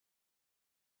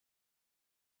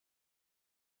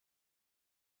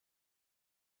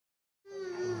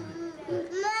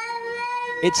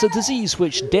It's a disease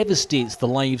which devastates the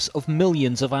lives of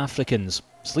millions of Africans.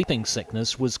 Sleeping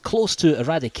sickness was close to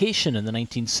eradication in the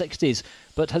 1960s,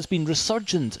 but has been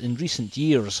resurgent in recent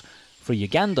years. For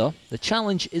Uganda, the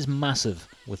challenge is massive,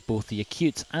 with both the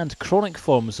acute and chronic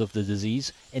forms of the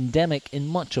disease endemic in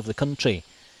much of the country.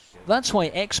 That's why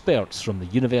experts from the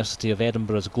University of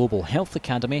Edinburgh's Global Health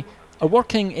Academy are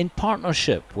working in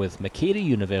partnership with Makerere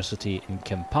University in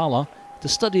Kampala to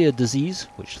study a disease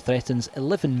which threatens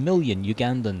 11 million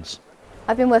Ugandans.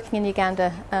 I've been working in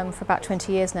Uganda for about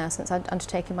 20 years now, since I've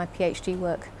undertaken my PhD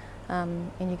work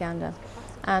in Uganda.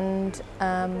 And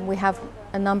we have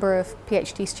a number of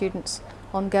PhD students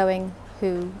ongoing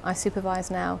who I supervise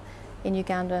now in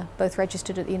Uganda, both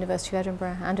registered at the University of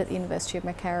Edinburgh and at the University of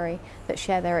Makerere, that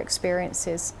share their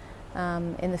experiences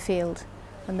in the field.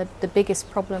 And the biggest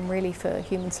problem really for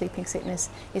human sleeping sickness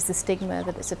is the stigma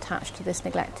that is attached to this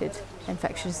neglected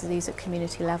infectious disease at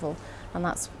community level, and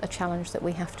that's a challenge that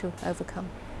we have to overcome.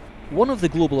 One of the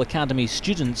Global Academy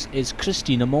students is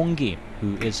Christine Amongi,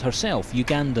 who is herself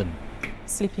Ugandan.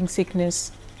 Sleeping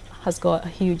sickness has got a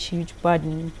huge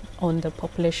burden on the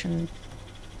population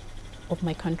of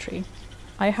my country.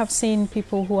 I have seen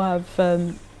people who have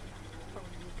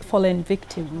fallen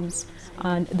victims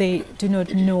and they do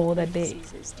not know that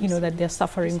they're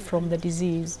suffering from the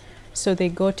disease. So they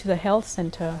go to the health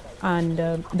center and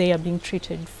they are being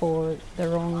treated for the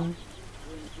wrong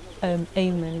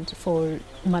ailment, for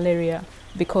malaria,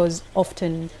 because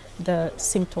often the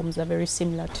symptoms are very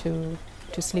similar to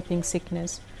sleeping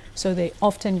sickness. So they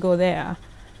often go there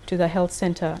to the health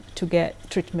center to get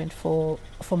treatment for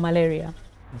malaria.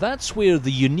 That's where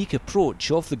the unique approach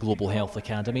of the Global Health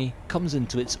Academy comes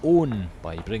into its own,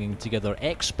 by bringing together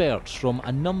experts from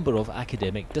a number of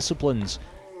academic disciplines.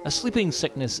 A sleeping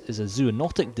sickness is a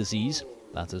zoonotic disease,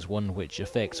 that is one which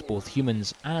affects both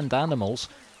humans and animals.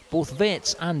 Both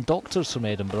vets and doctors from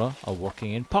Edinburgh are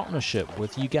working in partnership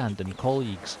with Ugandan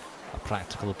colleagues, a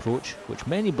practical approach which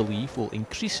many believe will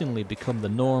increasingly become the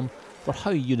norm for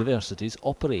how universities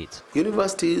operate.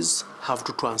 Universities have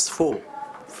to transform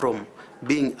from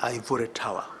being ivory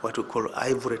tower, what we call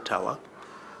ivory tower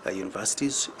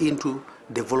universities, into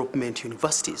development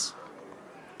universities.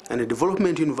 And a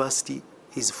development university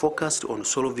is focused on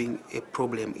solving a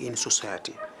problem in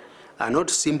society and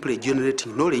not simply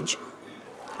generating knowledge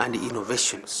and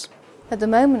innovations. At the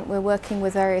moment we're working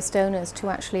with various donors to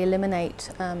actually eliminate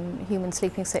human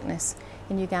sleeping sickness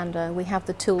in Uganda. We have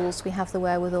the tools, we have the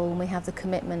wherewithal, and we have the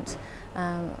commitment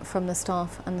from the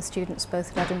staff and the students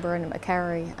both at Edinburgh and at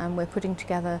Makerere, and we've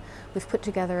put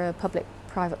together a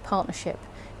public-private partnership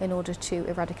in order to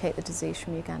eradicate the disease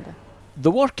from Uganda.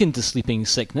 The work into sleeping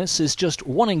sickness is just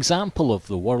one example of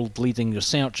the world-leading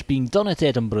research being done at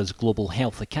Edinburgh's Global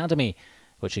Health Academy,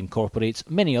 which incorporates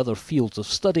many other fields of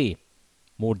study.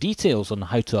 More details on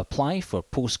how to apply for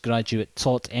postgraduate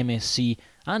taught MSc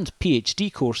and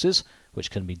PhD courses,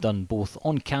 which can be done both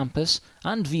on campus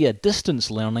and via distance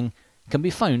learning, can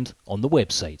be found on the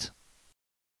website.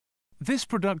 This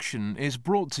production is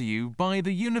brought to you by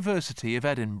the University of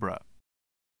Edinburgh.